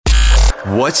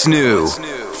What's new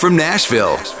from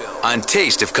Nashville on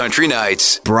Taste of Country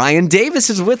Nights. Brian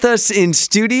Davis is with us in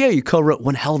studio. You co-wrote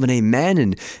One Hell of an Amen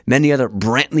and many other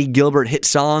Brantley Gilbert hit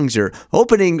songs. You're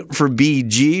opening for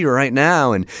BG right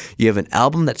now, and you have an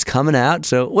album that's coming out.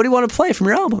 So what do you want to play from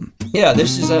your album? Yeah,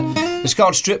 this is it's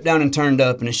called Stripped Down and Turned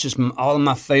Up, and it's just all of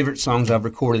my favorite songs I've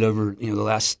recorded over the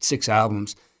last 6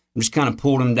 albums. I just kind of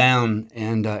pulled them down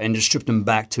and just stripped them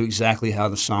back to exactly how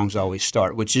the songs always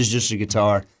start, which is just a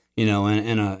guitar, and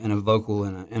a vocal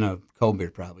and a cold beer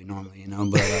probably normally,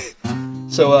 But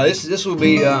so this will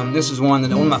be this is one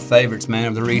of my favorites, man,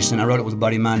 of the recent. I wrote it with a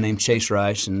buddy of mine named Chase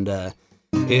Rice, and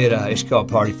it's called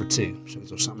Party for Two. So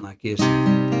it's something like this.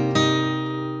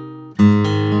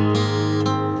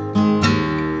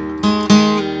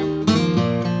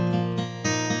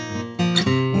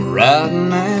 Right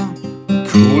now, the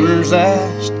cooler's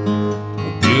iced.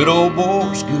 Good old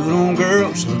boys, good old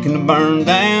girls looking to burn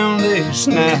down this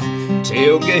night.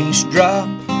 Tailgates drop,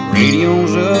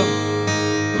 radio's up.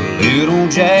 Little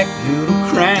Jack, little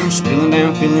Crown, spilling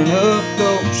down, filling up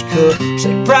those cups.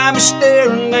 They probably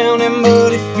staring down that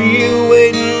muddy field,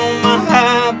 waiting on my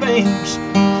high beams,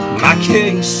 my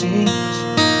KCs.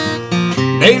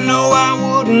 They know I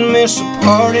wouldn't miss a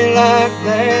party like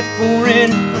that for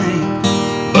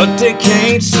anything, but they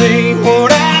can't see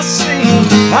what I see.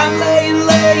 I'm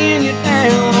laying you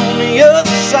down on the other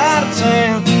side of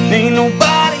town. Ain't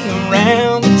nobody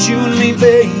around but you and me,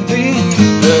 baby.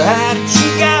 The high that you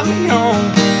got me on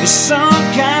is some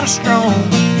kind of strong.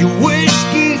 Your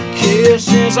whiskey kiss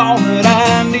is all that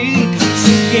I need.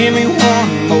 So give me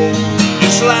one more,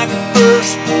 just like the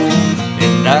first one,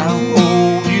 and I'll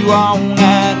hold you all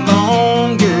night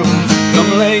long, girl.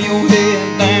 Come lay your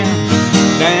head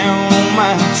down on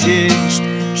my chest.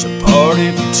 It's a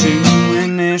party for two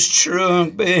in this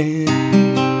truck bed.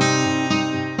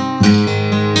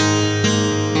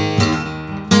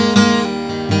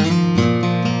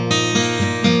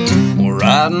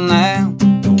 Right now,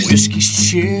 the whiskey's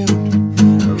chilled,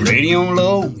 the radio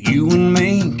low, you and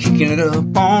me kicking it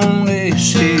up on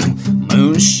this hill.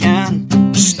 Moon is shining,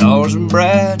 the stars are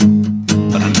bright,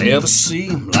 but I never see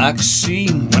them like I see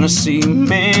them when I see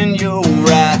them in your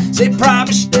eyes. They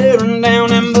probably staring down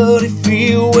that muddy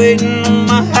field, waiting on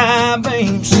my high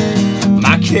beams,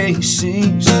 my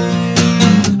KCs.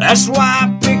 That's why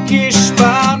I pick this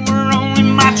spot where only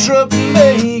my truck can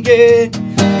make it.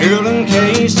 Girl, in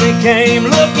case they came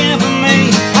looking for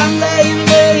me, I'm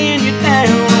laying you down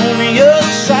on the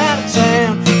other side of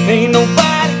town. Ain't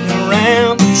nobody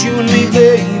around but you and me,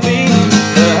 baby.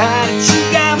 The high that you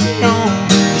got me on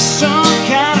is some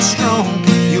kind of strong.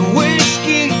 Your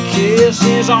whiskey kiss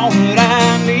is all that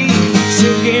I need.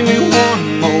 So give me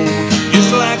one more,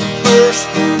 just like the first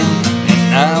one,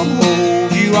 and I'll hold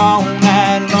you all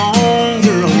night long,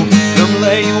 girl. Come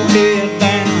lay your head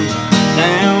down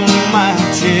on my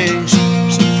chest.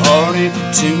 It's a party for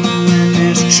two in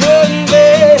this truck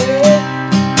bed.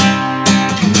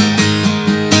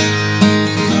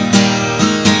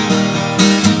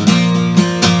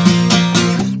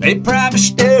 They probably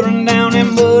staring down that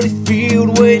muddy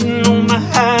field, waiting on my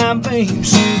high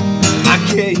beams, my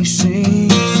KCs.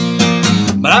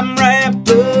 But I'm wrapped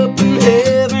up in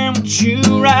heaven with you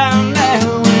right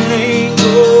now, and ain't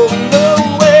going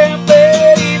nowhere,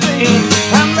 baby.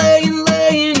 I'm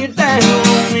laying you down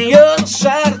on the other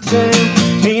side of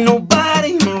town. Ain't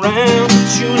nobody around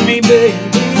but you and me, baby.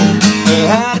 The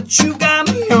high that you got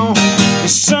me on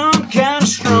is some kind of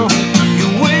strong.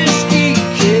 Your whiskey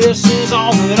kiss is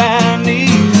all that I need.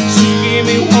 So give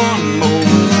me one more,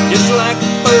 just like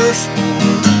the first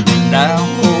one, and I'll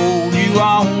hold you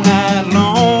all night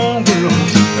long, girl.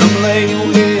 Come lay your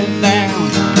head down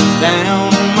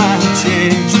on my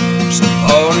chest. It's a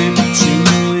party for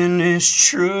two in this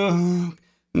truck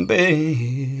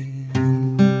bed.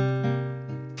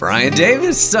 Brian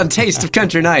Davis on Taste of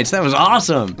Country Nights. That was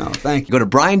awesome. Oh, thank you. Go to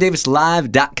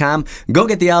BrianDavisLive.com. Go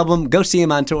get the album. Go see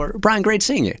him on tour. Brian, great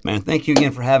seeing you. Man, thank you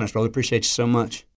again for having us, brother. Appreciate you so much.